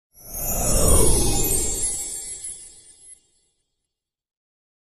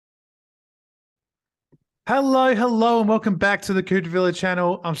Hello, and welcome back to the Cooper Villa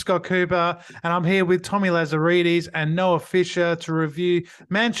channel. I'm Scott Cooper, and I'm here with Tommy Lazaridis and Noah Fisher to review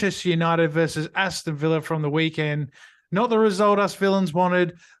Manchester United versus Aston Villa from the weekend. Not the result us villains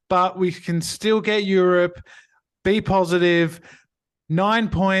wanted, but we can still get Europe, be positive. 9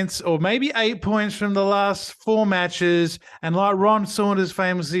 points or maybe 8 points from the last four matches. And like Ron Saunders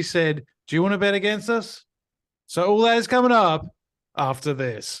famously said, do you want to bet against us? So all that is coming up after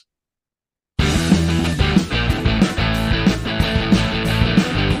this.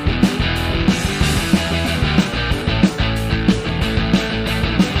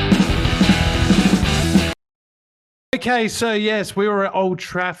 Okay, so yes, we were at Old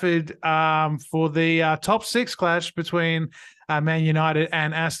Trafford for the top six clash between Man United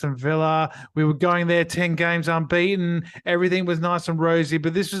and Aston Villa. We were going there 10 games unbeaten. Everything was nice and rosy,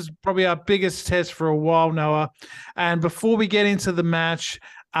 but this was probably our biggest test for a while, Noah. And before we get into the match,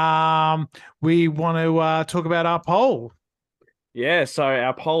 we want to talk about our poll. Yeah, so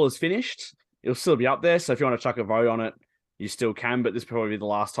our poll is finished. It'll still be up there, so if you want to chuck a vote on it, you still can, but this will probably be the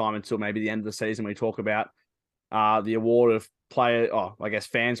last time until maybe the end of the season we talk about the award of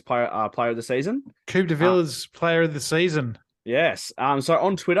fans player of the season. Coupe de Villa's player of the season. Yes. So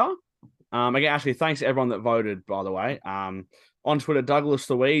on Twitter, again, actually, thanks to everyone that voted, by the way. On Twitter, Douglas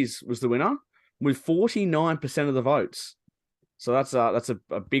Luiz was the winner with 49% of the votes. So that's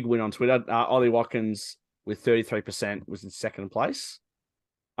a big win on Twitter. Ollie Watkins with 33% was in second place.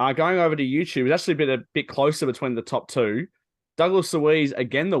 Going over to YouTube, it's actually been a bit closer between the top two. Douglas Luiz,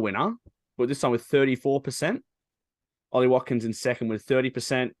 again, the winner, but this time with 34%. Ollie Watkins in second with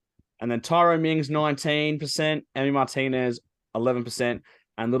 30%. And then Tyro Mings, 19%. Emi Martinez, 11%.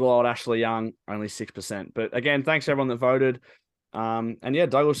 And little old Ashley Young, only 6%. But again, thanks to everyone that voted. And yeah,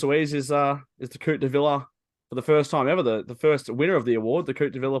 Douglas Luiz is the Coupe de Villa for the first time ever, the first winner of the award, the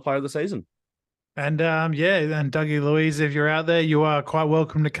Coupe de Villa player of the season. And and Dougie Louise, if you're out there, you are quite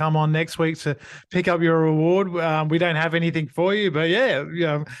welcome to come on next week to pick up your reward. We don't have anything for you, but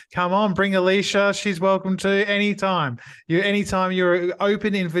come on, bring Alicia. She's welcome to anytime. Anytime you're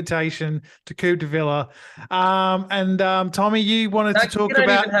open invitation to Coupe de Villa. Tommy, you wanted to talk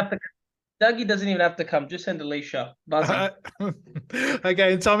about. Dougie doesn't even have to come. Just send Alicia.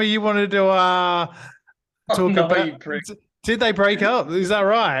 Okay, and Tommy, you wanted to talk about. Did they break up? Is that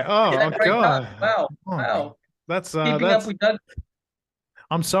right? Oh, yeah, God. Wow. Oh, wow. That's up with Doug.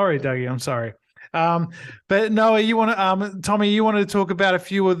 I'm sorry, Dougie. I'm sorry. But Noah, you want to Tommy, you wanted to talk about a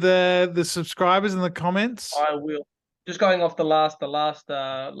few of the subscribers in the comments? I will. Just going off the last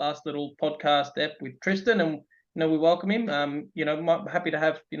little podcast ep with Tristan, and we welcome him. Happy to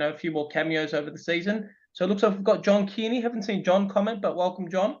have a few more cameos over the season. So it looks like we've got John Kearney. Haven't seen John comment, but welcome,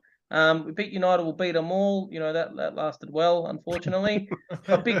 John. We beat United, we'll beat them all. That lasted well, unfortunately.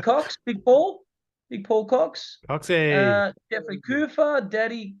 Got Big Paul Cox. Coxie. Jeffrey Cooper,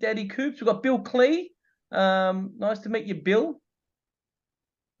 Daddy Coops. We've got Bill Clee. Nice to meet you, Bill.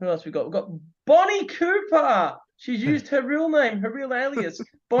 Who else we got? We've got Bonnie Cooper. She's used her real name, her real alias.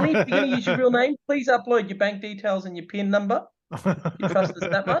 Bonnie, if you're going to use your real name, please upload your bank details and your PIN number. You trust us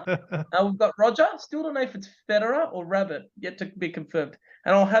that much. We've got Roger. Still don't know if it's Federer or Rabbit. Yet to be confirmed.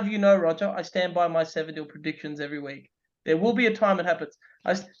 And I'll have you know, Roger, I stand by my 7-0 predictions every week. There will be a time it happens.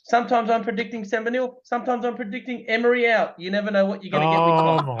 Sometimes I'm predicting 7-0. Sometimes I'm predicting Emery out. You never know what you're going to get.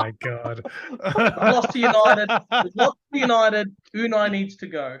 Oh, my God. Lost to United. Lost to United. Unai needs to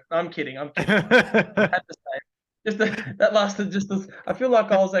go. I'm kidding. I had to say it. That lasted I feel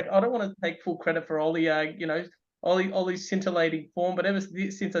like I was like, I don't want to take full credit for Ollie, Ollie's scintillating form, but ever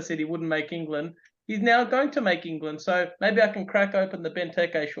since I said he wouldn't make England, he's now going to make England. So maybe I can crack open the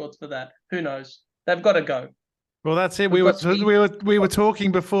Benteke shorts for that. Who knows? They've got to go. Well, that's it. We were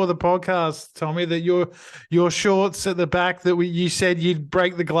talking before the podcast, Tommy, that your shorts at the back that you said you'd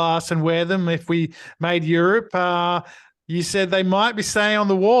break the glass and wear them if we made Europe. You said they might be staying on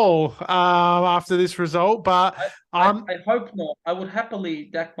the wall after this result, but I hope not. I would happily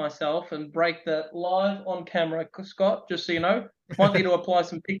deck myself and break that live on camera, Scott, just so you know. Might need to apply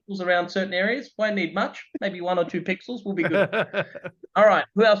some pixels around certain areas. Won't need much. Maybe 1 or 2 pixels will be good. All right.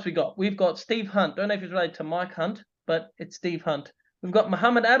 Who else we got? We've got Steve Hunt. Don't know if he's related to Mike Hunt, but it's Steve Hunt. We've got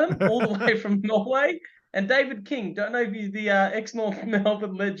Muhammad Adam all the way from Norway, and David King. Don't know if he's the ex-North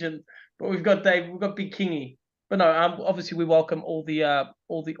Melbourne legend, but we've got Big Kingy. But no, obviously we welcome all the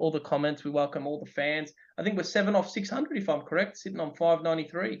comments. We welcome all the fans. I think we're 7 off 600, if I'm correct, sitting on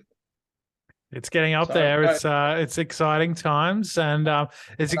 593. It's getting up there. It's exciting times, and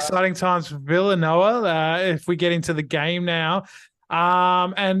it's exciting times for Villanova if we get into the game now.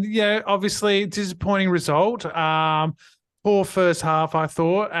 And yeah, obviously disappointing result. Poor first half, I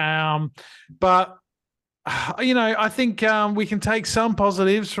thought. But I think we can take some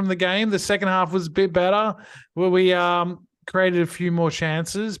positives from the game. The second half was a bit better, where we created a few more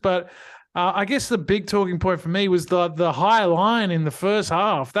chances. But I guess the big talking point for me was the high line in the first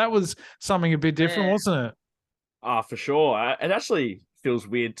half. That was something a bit different, Yeah. wasn't it? For sure. It actually feels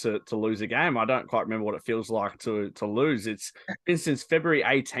weird to lose a game. I don't quite remember what it feels like to lose. It's been since February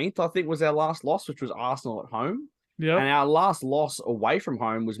 18th, I think, was our last loss, which was Arsenal at home. And Yep. our last loss away from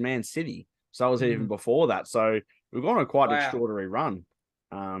home was Man City. So that was even Mm. before that. So we've gone on quite an Wow. extraordinary run.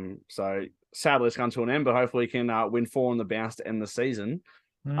 So sadly it's come to an end, but hopefully we can win 4 on the bounce to end the season.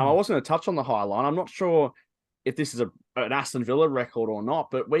 I Mm. was going to touch on the high line. I'm not sure if this is an Aston Villa record or not,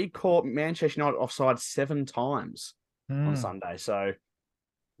 but we caught Manchester United offside 7 times on Mm. Sunday. So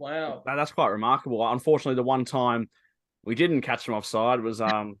Wow. that's quite remarkable. Unfortunately, the one time we didn't catch them offside was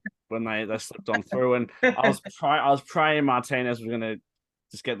when they slipped on through, and I was praying Martinez was going to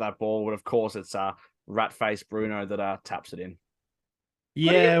just get that ball, but of course it's rat face Bruno that taps it in. Could he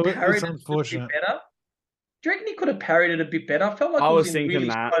Yeah, have it's parried it a bit unfortunate. better? Do you reckon he could have parried it a bit better? I felt like I it was was in thinking really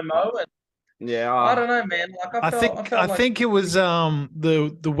that. slow-mo, and Yeah, I don't know, man. Like I felt I like think it was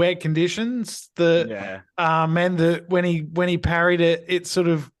the wet conditions, yeah. and the when he parried it, it sort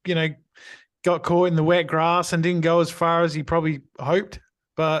of got caught in the wet grass and didn't go as far as he probably hoped.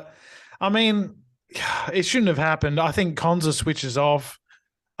 But I mean, it shouldn't have happened. I think Konza switches off.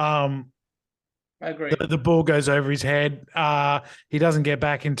 Um, I agree. the ball goes over his head. He doesn't get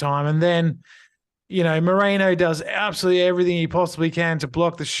back in time, and then Moreno does absolutely everything he possibly can to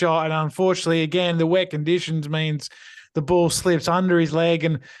block the shot. And unfortunately, again, the wet conditions means the ball slips under his leg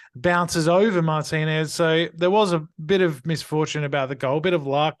and bounces over Martinez. So there was a bit of misfortune about the goal, a bit of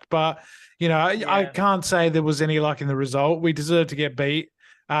luck. But, I can't say there was any luck in the result. We deserved to get beat.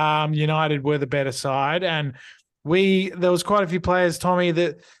 United were the better side. And there was quite a few players, Tommy,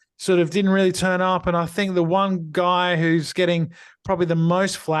 that sort of didn't really turn up. And I think the one guy who's getting probably the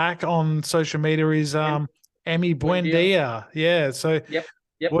most flack on social media is Emi Buendia. Yeah. So Yep.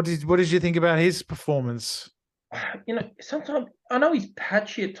 what did you think about his performance? Sometimes I know he's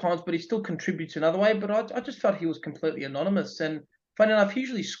patchy at times, but he still contributes another way. But I just felt he was completely anonymous. And funny enough, he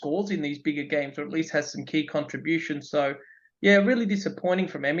usually scores in these bigger games, or at least has some key contributions. So, yeah, really disappointing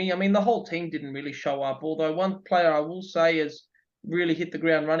from Emi. I mean, the whole team didn't really show up. Although one player I will say has really hit the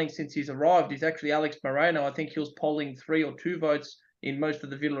ground running since he's arrived is actually Alex Moreno. I think he was polling 3 or 2 votes in most of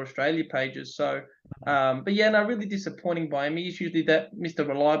the Villa Australia pages. So, but yeah, no, really disappointing by him. He's usually that Mr.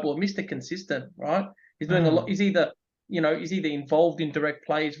 Reliable, Mr. Consistent, right? He's doing a lot. He's either involved in direct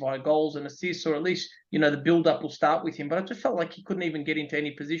plays via goals and assists, or at least the build up will start with him. But I just felt like he couldn't even get into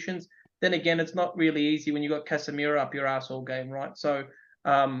any positions. Then again, it's not really easy when you got Casemiro up your ass all game, right? So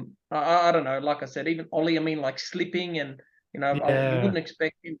I don't know. Like I said, even Ollie, I mean, like slipping and you wouldn't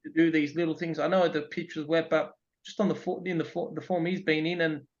expect him to do these little things. I know the pitch was wet, but just on the form he's been in,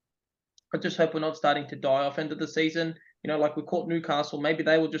 and I just hope we're not starting to die off end of the season. Like we caught Newcastle, maybe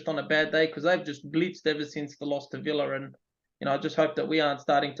they were just on a bad day because they've just blitzed ever since the loss to Villa. And, I just hope that we aren't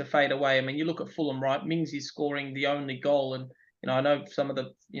starting to fade away. I mean, you look at Fulham, right? Mings is scoring the only goal. And, I know some of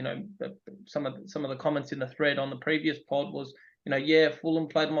the, some of the comments in the thread on the previous pod was, Fulham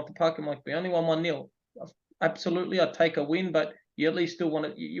played them off the park. I'm like, we only won 1-0. Absolutely, I'd take a win, but you at least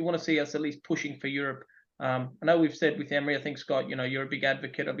still you want to see us at least pushing for Europe. I know we've said with Emery, I think, Scott, you're a big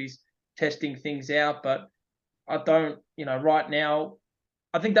advocate of his testing things out, but I don't, right now,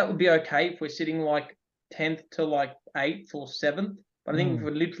 I think that would be okay if we're sitting like 10th to like 8th or 7th. But I think if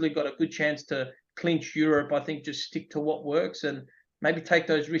we've literally got a good chance to clinch Europe, I think just stick to what works and maybe take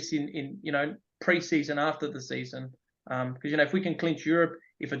those risks in pre-season after the season. Because, if we can clinch Europe,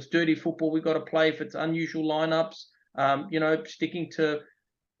 if it's dirty football we've got to play, if it's unusual lineups, sticking to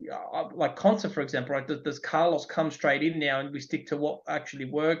like Consa, for example, right? Does Carlos come straight in now and we stick to what actually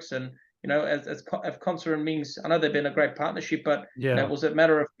works? And as Consa and Mings, I know they've been a great partnership, but was it a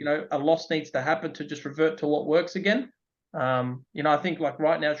matter of a loss needs to happen to just revert to what works again? I think like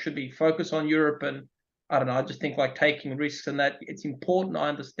right now it should be focus on Europe, and I don't know. I just think like taking risks and that it's important. I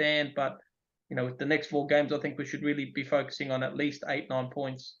understand, but with the next 4 games, I think we should really be focusing on at least 8-9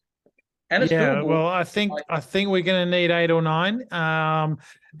 points. And it's doable. Well, I think we're going to need 8 or 9.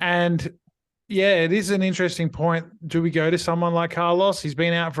 And yeah, it is an interesting point. Do we go to someone like Carlos? He's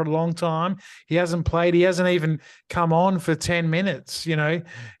been out for a long time. He hasn't played. He hasn't even come on for 10 minutes.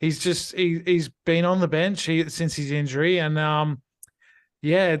 He's been on the bench since his injury, and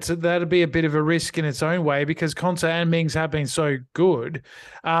that'd be a bit of a risk in its own way because Konsa and Mings have been so good.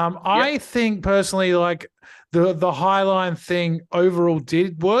 I think personally, like the highline thing overall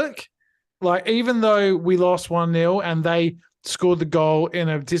did work. Like even though we lost 1-0 and they scored the goal in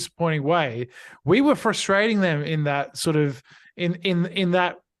a disappointing way, we were frustrating them in that sort of in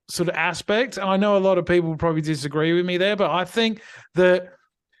that sort of aspect. And I know a lot of people probably disagree with me there, but I think that,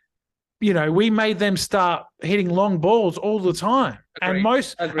 you know, we made them start hitting long balls all the time. Agreed.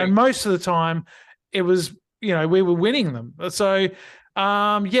 And most of the time it was, you know, we were winning them. So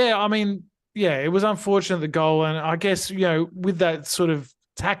yeah, I mean, yeah, it was unfortunate, the goal. And I guess, you know, with that sort of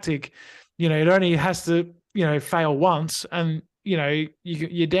tactic, you know, it only has to, you know, fail once and, you know,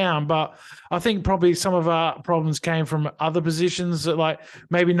 you're down. But I think probably some of our problems came from other positions, that like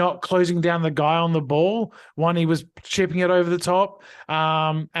maybe not closing down the guy on the ball. One, he was chipping it over the top,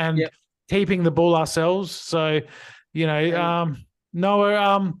 and keeping the ball ourselves. So, you know,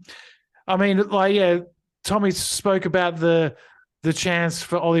 Noah, I mean, like, yeah, Tommy spoke about the chance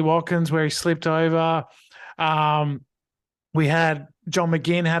for Ollie Watkins where he slipped over. We had John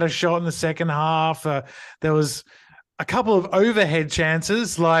McGinn had a shot in the second half. There was a couple of overhead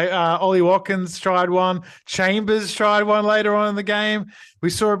chances, like Ollie Watkins tried one, Chambers tried one later on in the game.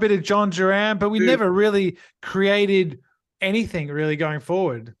 We saw a bit of John Duran, but we never really created anything really going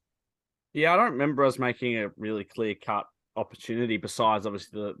forward. Yeah, I don't remember us making a really clear-cut opportunity besides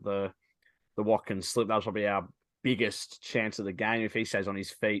obviously the Watkins slip. That was probably our biggest chance of the game. If he stays on his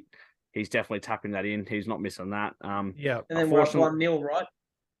feet, he's definitely tapping that in. He's not missing that. Yeah. And then we're up 1-0, right?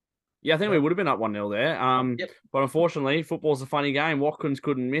 Yeah, I think we would have been up 1-0 there. But unfortunately, football's a funny game. Watkins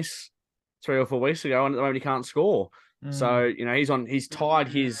couldn't miss 3 or 4 weeks ago, and at the moment he can't score. So, you know, he's tied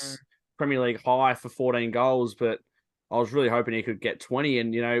his Premier League high for 14 goals, but I was really hoping he could get 20.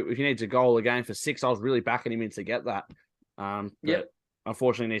 And, you know, if he needs a goal a game for 6, I was really backing him in to get that. But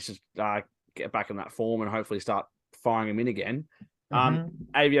unfortunately, he needs to get back in that form and hopefully start firing him in again.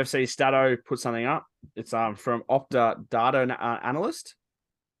 AVFC Stato put something up. It's from Opta Data Analyst.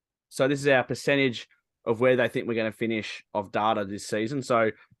 So this is our percentage of where they think we're going to finish of data this season.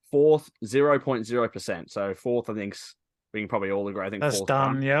 So fourth, 0.0%. So fourth, I think we can probably all agree. I think that's fourth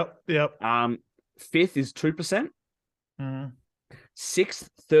done. Yep. Fifth is 2%. Sixth,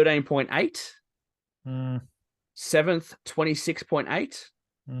 13.8. Seventh,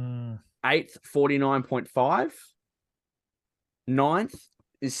 26.8. Eighth, 49.5. Ninth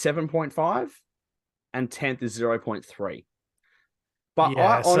is 7.5. And 10th is 0.3. But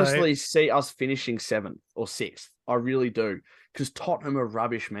I honestly see us finishing 7th or 6th. I really do. Because Tottenham are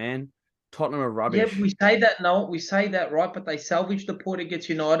rubbish, man. Tottenham are rubbish. Yeah, we say that, no, we say that, right? But they salvaged the point against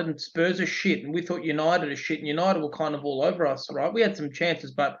United, and Spurs are shit. And we thought United are shit, and United were kind of all over us, right? We had some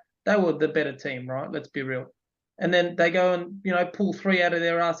chances, but they were the better team, right? Let's be real. And then they go and, you know, pull 3 out of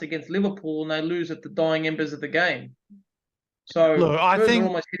their ass against Liverpool, and they lose at the dying embers of the game. So look, I think are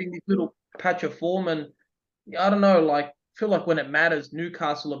almost hitting this little patch of form, and I don't know, like, feel like when it matters,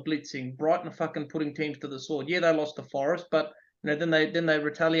 Newcastle are blitzing, Brighton are fucking putting teams to the sword. Yeah, they lost to Forest, but you know, then they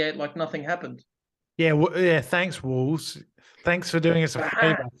retaliate like nothing happened. Yeah, thanks, Wolves. Thanks for doing us a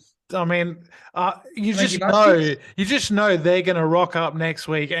favor. I mean, you just know they're going to rock up next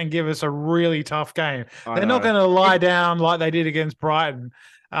week and give us a really tough game. They're not going to lie down like they did against Brighton.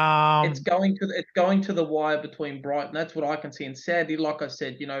 It's going to the wire between Brighton. That's what I can see. And sadly, like I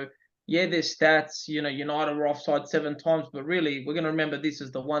said, you know, yeah, there's stats. You know, United were offside 7 times, but really, we're going to remember this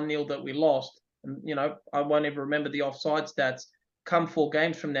as the 1-0 that we lost. And you know, I won't ever remember the offside stats. Come 4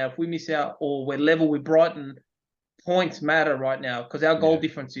 games from now, if we miss out or we're level with Brighton, points matter right now because our goal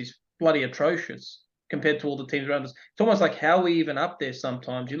difference is bloody atrocious compared to all the teams around us. It's almost like how we even up there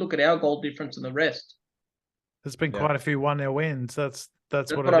sometimes. You look at our goal difference and the rest. There's been quite a few 1-0 wins. That's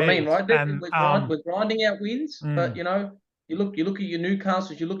what I it mean, is. right? And, we're grinding out wins, but you know, you look at your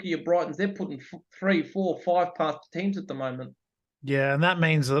Newcastles, you look at your Brightons. They're putting 3, 4, 5 past teams at the moment. Yeah, and that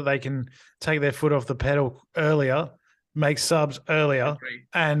means that they can take their foot off the pedal earlier, make subs earlier,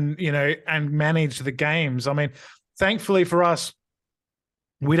 and you know, and manage the games. I mean, thankfully for us,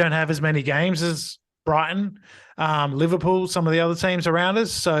 we don't have as many games as Brighton, Liverpool, some of the other teams around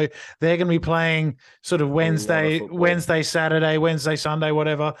us. So they're going to be playing sort of Wednesday, Saturday, Wednesday, Sunday,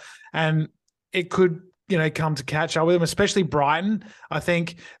 whatever, and it could, you know, come to catch up with them, especially Brighton, I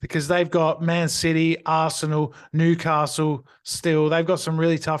think, because they've got Man City, Arsenal, Newcastle still. They've got some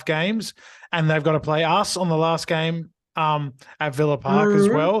really tough games, and they've got to play us on the last game at Villa Park as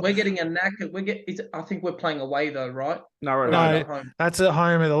well. We're getting a knack. I think we're playing away though, right? No, at home. That's at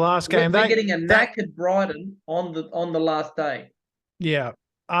home at the last game. We're getting a knackered Brighton on the last day. Yeah,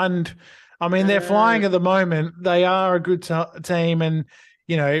 and I mean they're flying at the moment. They are a good team, and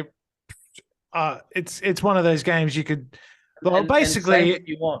you know, it's one of those games you could. Well, basically,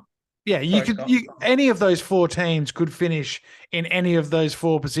 you want. Yeah, Sorry, Scott. any of those four teams could finish in any of those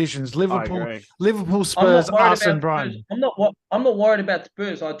four positions. Liverpool, Spurs, us, and Brighton. I'm not worried about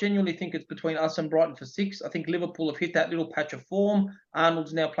Spurs. I genuinely think it's between us and Brighton for 6. I think Liverpool have hit that little patch of form.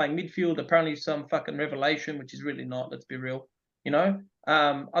 Arnold's now playing midfield. Apparently, some fucking revelation, which is really not. Let's be real.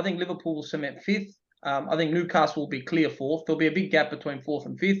 I think Liverpool will cement 5th. I think Newcastle will be clear 4th. There'll be a big gap between 4th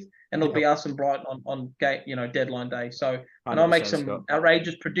and 5th, and it'll be us and Brighton on deadline day. So, and I'll make some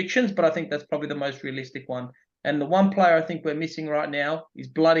outrageous predictions, but I think that's probably the most realistic one. And the one player I think we're missing right now is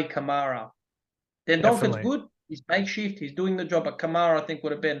bloody Kamara. Duncan's good. He's makeshift. He's doing the job, but Kamara I think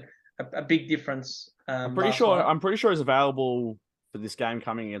would have been a big difference. I'm pretty sure he's available for this game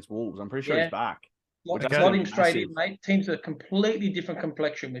coming against Wolves. I'm pretty sure he's back. Slot him straight in, mate. Team's a completely different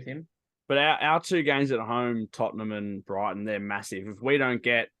complexion with him. But our 2 games at home, Tottenham and Brighton, they're massive. If we don't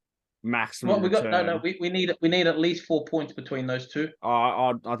get maximum, we need at least 4 points between those two.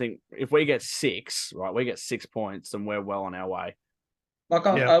 I think if we get 6, right, we get 6 points, then we're well on our way. We've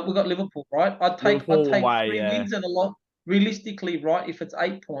got Liverpool, right? I'd take 3 wins and a lot. Realistically, right, if it's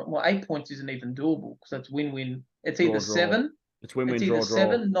 8 points, 8 points isn't even doable because that's win-win. It's either 7. It's win-win, draw.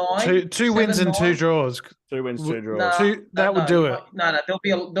 7, 9. Two wins and 2 draws. 2 wins, 2 draws. That would do it. No.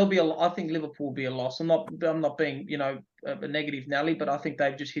 There'll be a. I think Liverpool will be a loss. I'm not being a negative Nelly, but I think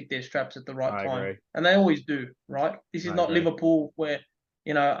they've just hit their straps at the right time, agree. And they always do. Right. This is not agree. Liverpool where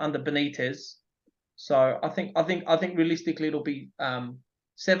under Benitez. So I think realistically it'll be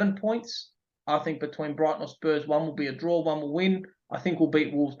 7 points. I think between Brighton or Spurs, one will be a draw, one will win. I think we'll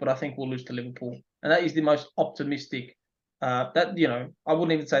beat Wolves, but I think we'll lose to Liverpool, and that is the most optimistic. I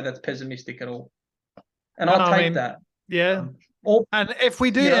wouldn't even say that's pessimistic at all. And I'll take that. Yeah. And if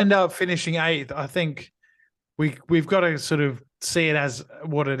we do end up finishing 8th, I think we've got to sort of see it as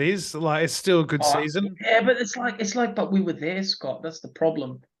what it is. Like it's still a good season. Yeah, but it's like, but we were there, Scott. That's the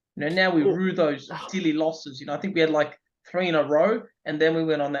problem. Now we rue those silly losses. I think we had like 3 in a row, and then we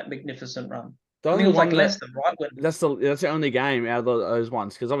went on that magnificent run. I think it was like Leicester, right? That's the only game out of those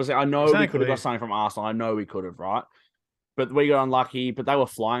ones. Because obviously I know we could have got something from Arsenal. I know we could have, right? But we got unlucky. But they were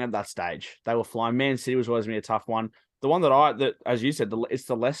flying at that stage. They were flying. Man City was always going to be a tough one. The one that as you said, it's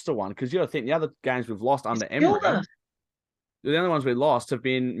the Leicester one. Because you got to think the other games we've lost under Emery, the only ones we lost have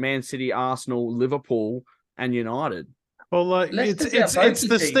been Man City, Arsenal, Liverpool, and United. Well, like it's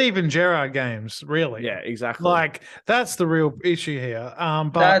the Steven Gerrard games, really. Yeah, exactly. Like that's the real issue here.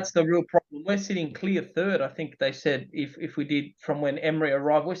 But that's the real problem. We're sitting clear 3rd. I think they said if we did from when Emery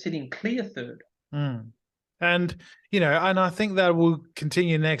arrived, we're sitting clear 3rd. And and I think that will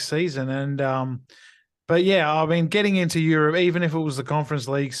continue next season. And but yeah, I mean, getting into Europe, even if it was the Conference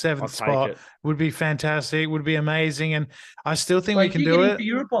League 7th spot, would be fantastic. Would be amazing. And I still think we can do it. For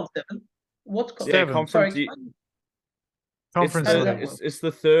Europe on 7. What's 7? Conference? It's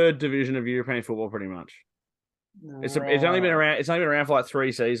the 3rd division of European football, pretty much. It's only been around for like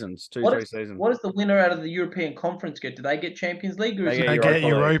 3 seasons, 3 seasons. What does the winner out of the European Conference get? Do they get Champions League or they get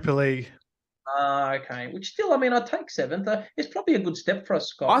Europa League? Okay. Which still, I mean, I'd take 7th. It's probably a good step for us,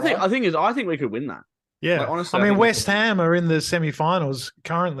 Scott. I think we could win that. Yeah, like, honestly, I mean, West Ham are in the semi-finals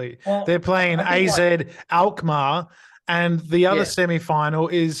currently. Well, they're playing AZ Alkmaar, and the other semi-final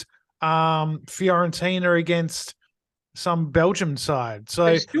is Fiorentina against some Belgium side. So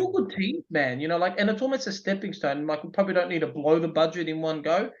they're still good teams, man. And it's almost a stepping stone. Like we probably don't need to blow the budget in one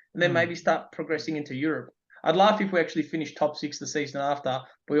go, and then maybe start progressing into Europe. I'd laugh if we actually finish top 6 the season after,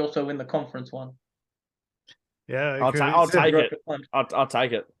 but we also win the conference one. Yeah, I'll take it. I'll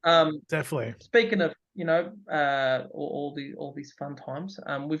take it. Definitely. Speaking of all these fun times,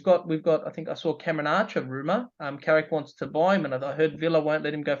 we've got. I think I saw Cameron Archer rumor. Carrick wants to buy him, and I heard Villa won't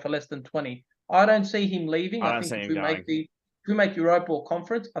let him go for less than 20. I don't see him leaving. I think if we make Europa or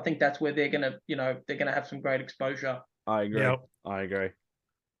conference, I think that's where they're gonna have some great exposure. I agree. Yep. I agree.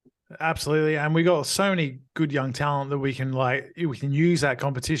 Absolutely, and we got so many good young talent that we can use that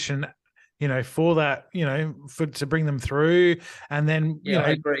competition, for that, to bring them through, and then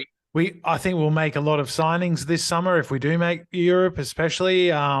I agree. I think we'll make a lot of signings this summer if we do make Europe, especially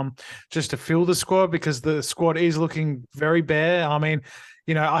just to fill the squad, because the squad is looking very bare. I mean,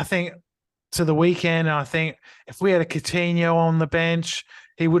 I think to the weekend, I think if we had a Coutinho on the bench,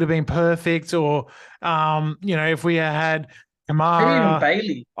 he would have been perfect. Or, if we had Kamara,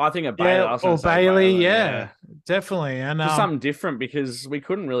 Bailey. I think a Bailey. Or Bailey, yeah, definitely. And something different, because we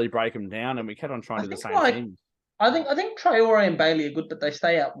couldn't really break them down, and we kept on trying to do the same thing. I think Traore and Bailey are good, but they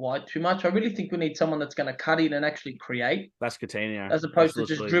stay out wide too much. I really think we need someone that's going to cut in and actually create, That's Coutinho. as opposed to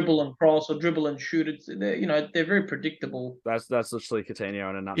just dribble and cross or dribble and shoot. They're very predictable. That's literally Coutinho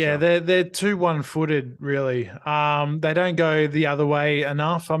in a nutshell. Yeah, they're too one-footed, really. They don't go the other way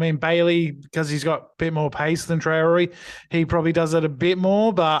enough. I mean, Bailey, because he's got a bit more pace than Traore, he probably does it a bit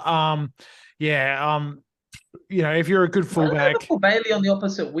more. But if you're a good fullback, put Bailey on the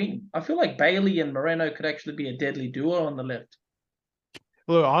opposite wing. I feel like Bailey and Moreno could actually be a deadly duo on the left.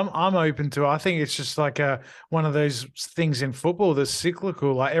 look, I'm open to it. I think it's just like one of those things in football that's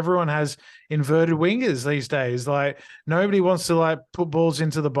cyclical. Like everyone has inverted wingers these days. Like nobody wants to like put balls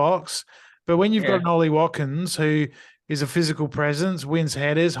into the box. But when you've got an Ollie Watkins who is a physical presence, wins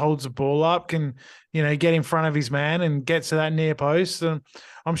headers, holds the ball up, can get in front of his man and get to that near post, and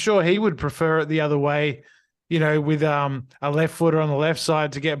I'm sure he would prefer it the other way. With a left footer on the left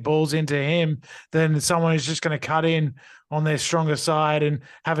side to get balls into him, than someone who's just going to cut in on their stronger side and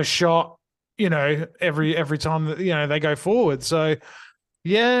have a shot, every time that, they go forward. So,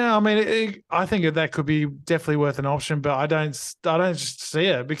 yeah, I mean, I think that could be definitely worth an option, but I don't just see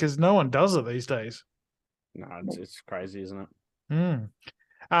it because no one does it these days. No, it's crazy, isn't it? Mm.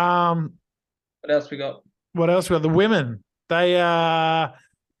 What else we got? The women.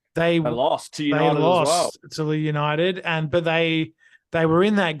 They lost to United as well. To the United, but they were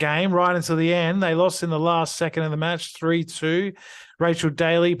in that game right until the end. They lost in the last second of the match, 3-2. Rachel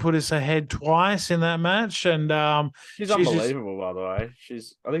Daly put us ahead twice in that match, and she's unbelievable, by the way.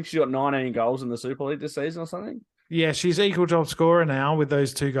 I think she got 19 goals in the Super League this season or something. Yeah, she's equal top scorer now with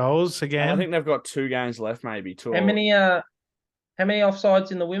those 2 goals again. And I think they've got 2 games left, maybe. How many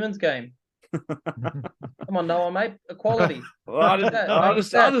offsides in the women's game? Come on, Noah, mate. Equality. Well, I'm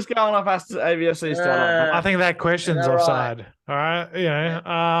just going off AVFC's channel. I think that question's offside. Right.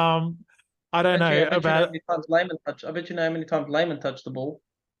 All right. I don't know about. I bet you know how many times Lehman touched the ball.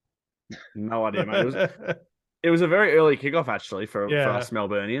 No idea, mate. It was a very early kickoff actually for us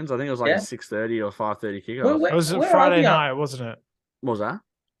Melburnians. I think it was like a 6:30 or 5:30 kickoff. It was Friday night, wasn't it? What was that?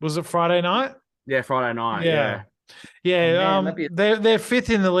 Was it Friday night? Yeah, Friday night. Yeah. Yeah, they're 5th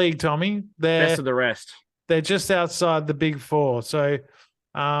in the league, Tommy. They're best of the rest. They're just outside the big 4, so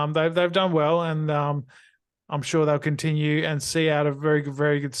they've done well, and I'm sure they'll continue and see out a very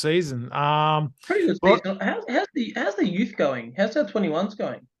good season. Pretty good season. How's the youth going? How's our 21s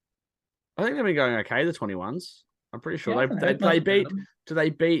going? I think they've been going okay. The 21s. I'm pretty sure they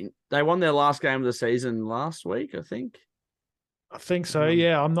beat. They won their last game of the season last week, I think. I think so.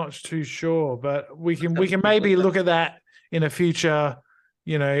 Yeah, I'm not too sure, but we can maybe look at that in a future,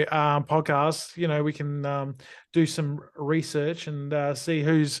 podcast. We can do some research and see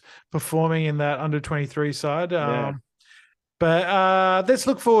who's performing in that under 23 side. But let's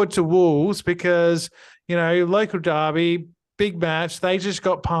look forward to Wolves because local derby, big match. They just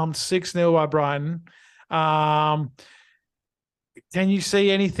got pumped 6-0 by Brighton. Can you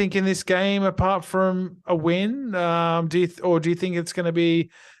see anything in this game apart from a win? Do you think it's going to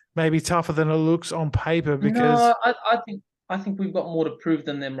be maybe tougher than it looks on paper? Because no, I think we've got more to prove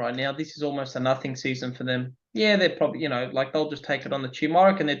than them right now. This is almost a nothing season for them. Yeah, they're probably they'll just take it on the chin. I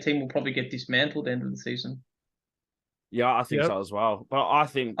reckon their team will probably get dismantled at the end of the season. Yeah, I think so as well. But I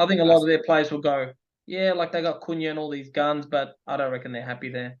think a lot of their players will go. Yeah, like they got Cunha and all these guns, but I don't reckon they're happy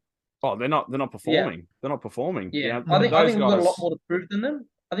there. Oh, they're not performing. Yeah. They're not performing. Yeah, I think we've got a lot more to prove than them.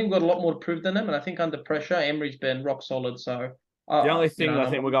 And I think under pressure, Emery's been rock solid. So the only thing I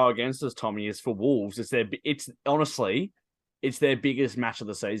think will go against us, Tommy, is for Wolves. It's their biggest match of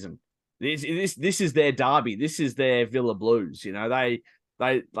the season. This is their derby. This is their Villa Blues. They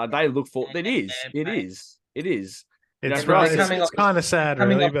look for it. It is. It's kind of sad,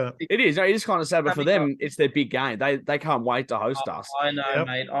 really, but it is. It is kind of sad, but for them, it's their big game. They can't wait to host us. I know,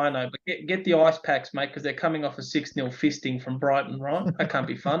 mate. I know, but get the ice packs, mate, because they're coming off a 6-0 fisting from Brighton, right? That can't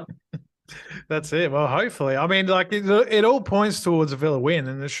be fun. That's it. Well, hopefully, I mean, like it all points towards a Villa win,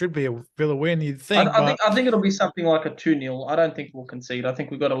 and there should be a Villa win. You'd think. I think it'll be something like a 2-0. I don't think we'll concede. I think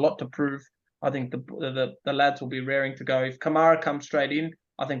we've got a lot to prove. I think the lads will be raring to go. If Kamara comes straight in,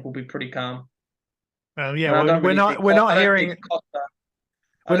 I think we'll be pretty calm. We're not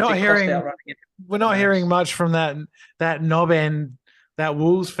hearing much from that knob end, that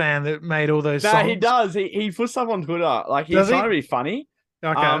Wolves fan that made all those songs. He does. He puts stuff on Twitter. Like he's trying to be funny.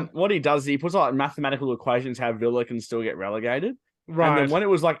 Okay. What he does is he puts like mathematical equations how Villa can still get relegated. Right. And then when it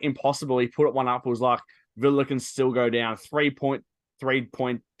was like impossible, he put one up. It was like Villa can still go down 3-point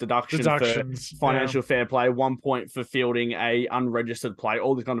deductions for financial fair play, 1 point for fielding a unregistered play,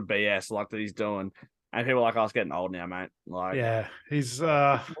 all this kind of BS like that he's doing. And people are like, I was getting old now, mate. Like, Yeah, he's What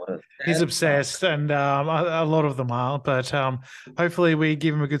a he's dad obsessed, and a lot of them are. But hopefully, we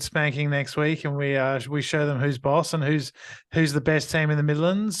give him a good spanking next week, and we show them who's boss and who's the best team in the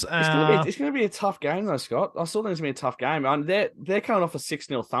Midlands. it's gonna be a tough game though, Scott. I still think it's gonna be a tough game. They're coming off a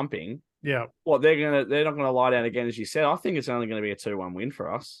 6-0 thumping. Yeah. What they're not gonna lie down again, as you said. I think it's only gonna be a 2-1 win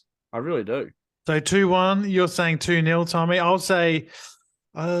for us. I really do. So 2-1. You're saying 2-0, Tommy. I'll say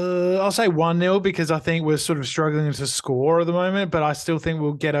 1-0 because I think we're sort of struggling to score at the moment, but I still think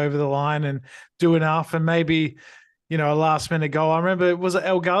we'll get over the line and do enough, and maybe, a last-minute goal. I remember, was it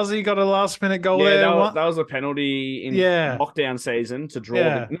El Ghazi got a last-minute goal there? That was a penalty in lockdown season to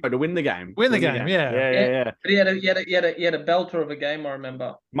draw, to win the game. Win the game. Yeah. But he had a belter of a game, I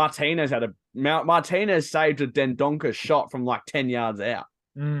remember. Martinez saved a Dendonka shot from like 10 yards out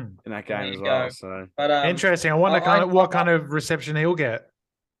in that game as well. So, but interesting. I wonder what kind of reception he'll get.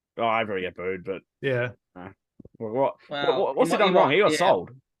 Oh, I probably get booed, but yeah. What's he done wrong? He got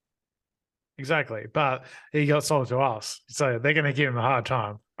sold. Exactly, but he got sold to us, so they're going to give him a hard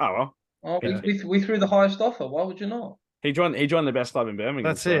time. Oh well. We threw the highest offer. Why would you not? He joined the best club in Birmingham.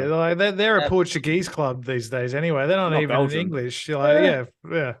 That's it. Like they're a Portuguese club these days, anyway. They're not even Belgian. English. Yeah.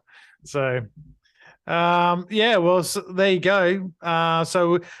 So. Well, so there you go.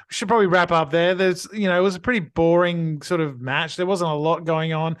 So we should probably wrap up there. There's, it was a pretty boring sort of match. There wasn't a lot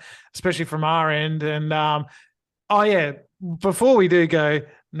going on, especially from our end. And, before we do go,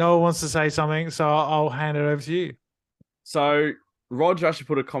 Noah wants to say something, so I'll hand it over to you. So Roger actually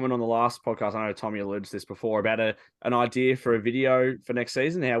put a comment on the last podcast. I know Tommy alluded to this before about an idea for a video for next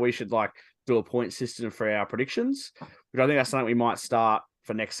season, how we should do a point system for our predictions, which I think that's something we might start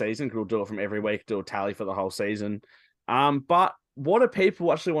for next season, because we'll do it from every week, do a tally for the whole season. But what do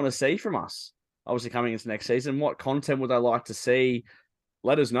people actually want to see from us? Obviously, coming into next season, what content would they like to see?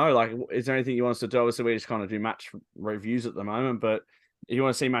 Let us know. Is there anything you want us to do? Obviously, we just kind of do match reviews at the moment, but if you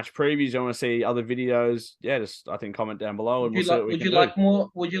want to see match previews, you want to see other videos, just I think comment down below. And would you like more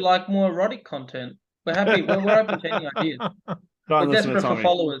erotic content? We're happy. We're open to any ideas. We're desperate for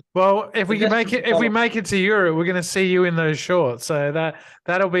followers. Well, if we make it to Europe, we're going to see you in those shorts. So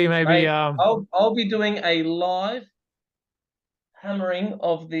that'll be maybe. Mate, I'll be doing a live hammering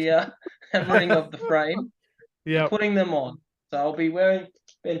of the frame. Yeah, putting them on. So I'll be wearing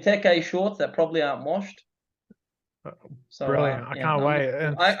Benteke shorts that probably aren't washed. So, brilliant! I can't wait.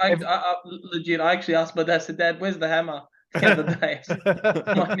 And I legit. I actually asked my dad. I said, "Dad, where's the hammer?" The other day.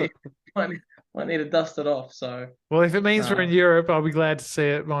 Might need to dust it off. So, well, if it means we're in Europe, I'll be glad to see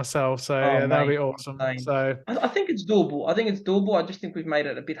it myself. So that'll be awesome. So I think it's doable. I just think we've made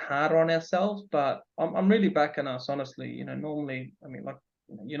it a bit harder on ourselves. But I'm really backing us, honestly. Normally,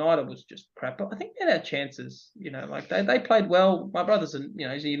 United was just crap. But I think they had chances. They played well. My brother's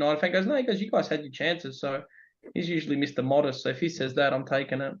he's a United fan. Goes, no, he goes, you guys had your chances. So he's usually Mr. Modest. So if he says that, I'm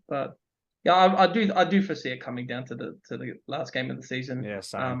taking it. But yeah, I do foresee it coming down to the last game of the season. Yeah,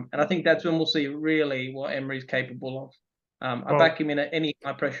 same. And I think that's when we'll see really what Emery's capable of. I back him in any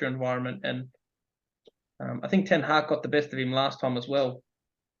high pressure environment, and I think Ten Hag got the best of him last time as well.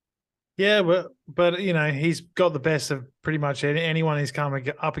 Yeah, but he's got the best of pretty much anyone he's come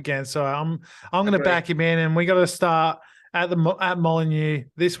up against. So I'm going to back him in, and we got to start at Molineux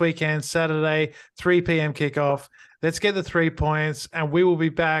this weekend, Saturday, 3 p.m. kickoff. Let's get the 3 points, and we will be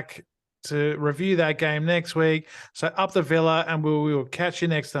back to review that game next week. So up the Villa, and we will catch you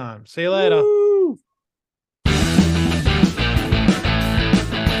next time. See you later. Woo!